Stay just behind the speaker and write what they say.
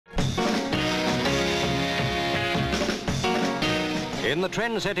In the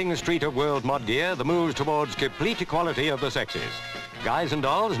trend-setting street of world mod gear, the moves towards complete equality of the sexes. Guys and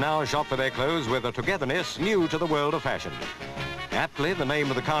dolls now shop for their clothes with a togetherness new to the world of fashion. Aptly, the name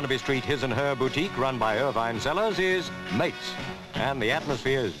of the Carnaby Street His and Her boutique run by Irvine Sellers is Mates, and the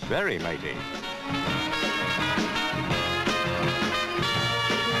atmosphere is very matey.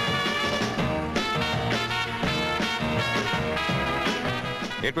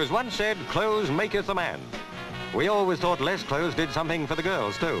 It was once said, clothes maketh a man. We always thought less clothes did something for the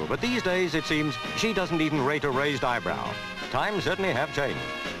girls too, but these days it seems she doesn't even rate a raised eyebrow. Times certainly have changed,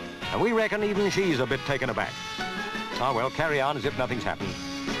 and we reckon even she's a bit taken aback. Ah, well, carry on as if nothing's happened.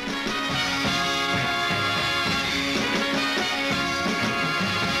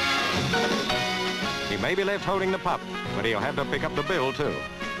 He may be left holding the pup, but he'll have to pick up the bill too.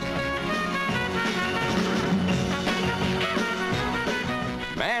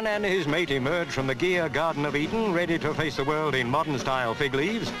 Man and his mate emerged from the gear Garden of Eden, ready to face the world in modern-style fig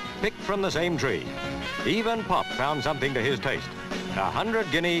leaves, picked from the same tree. Even Pop found something to his taste, a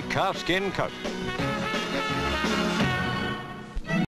 100-guinea calfskin coat.